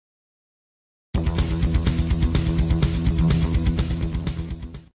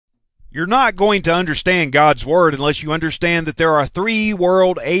You're not going to understand God's Word unless you understand that there are three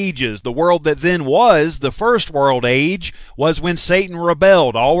world ages. The world that then was, the first world age, was when Satan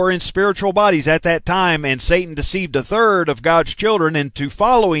rebelled. All were in spiritual bodies at that time, and Satan deceived a third of God's children into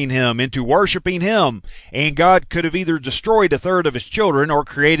following him, into worshiping him. And God could have either destroyed a third of his children or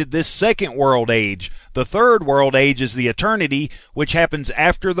created this second world age. The third world age is the eternity, which happens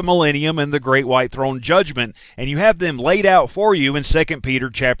after the millennium and the great white throne judgment. And you have them laid out for you in 2 Peter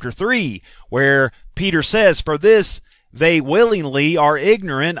chapter 3, where Peter says, "For this they willingly are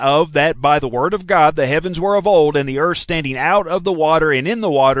ignorant of, that by the word of God the heavens were of old, and the earth standing out of the water and in the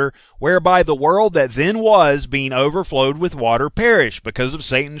water, whereby the world that then was, being overflowed with water, perished," because of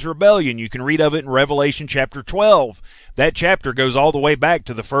Satan's rebellion. You can read of it in Revelation chapter 12. That chapter goes all the way back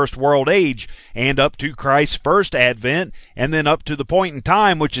to the first world age and up to Christ's first advent, and then up to the point in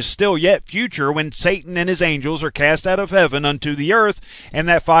time which is still yet future, when Satan and his angels are cast out of heaven unto the earth, and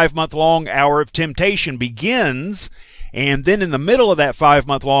that 5-month-long hour of temptation begins. And then in the middle of that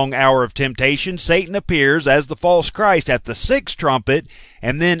 5-month-long hour of temptation, Satan appears as the false Christ at the 6th trumpet,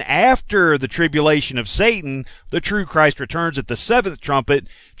 and then after the tribulation of Satan, the true Christ returns at the 7th trumpet,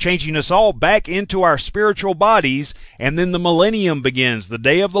 changing us all back into our spiritual bodies, and then the millennium begins, the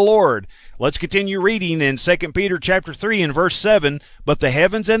day of the Lord. Let's continue reading in 2 Peter chapter 3 and verse 7, "But the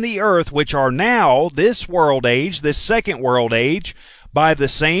heavens and the earth, which are now this world age, this second world age, by the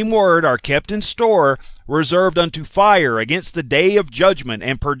same word are kept in store, reserved unto fire against the day of judgment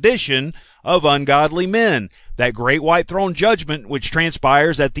and perdition of ungodly men." That great white throne judgment which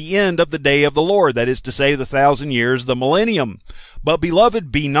transpires at the end of the day of the Lord, that is to say, the 1,000 years, the millennium. "But, beloved,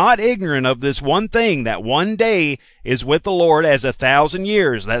 be not ignorant of this one thing, that one day is with the Lord as 1,000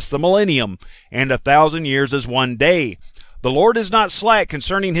 years, that's the millennium, and 1,000 years as one day. The Lord is not slack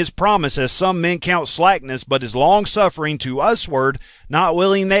concerning his promise, as some men count slackness, but is long-suffering to usward, not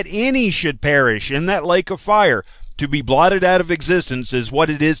willing that any should perish in that lake of fire." To be blotted out of existence is what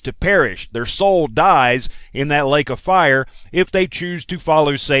it is to perish. Their soul dies in that lake of fire if they choose to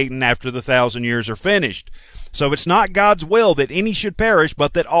follow Satan after the 1,000 years are finished. So it's not God's will that any should perish,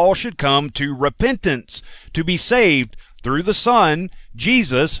 but that all should come to repentance, to be saved through the Son,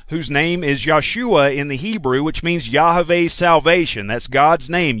 Jesus, whose name is Yeshua in the Hebrew, which means Yahweh's salvation. That's God's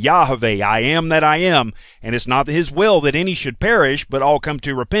name, Yahweh, I am that I am. And it's not his will that any should perish, but all come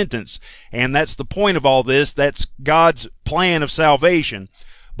to repentance. And that's the point of all this. That's God's plan of salvation.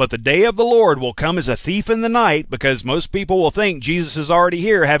 But the day of the Lord will come as a thief in the night, because most people will think Jesus is already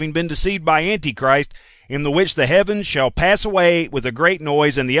here, having been deceived by Antichrist, in the which the heavens shall pass away with a great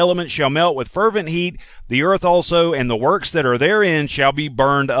noise, and the elements shall melt with fervent heat, the earth also and the works that are therein shall be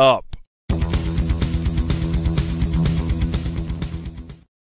burned up.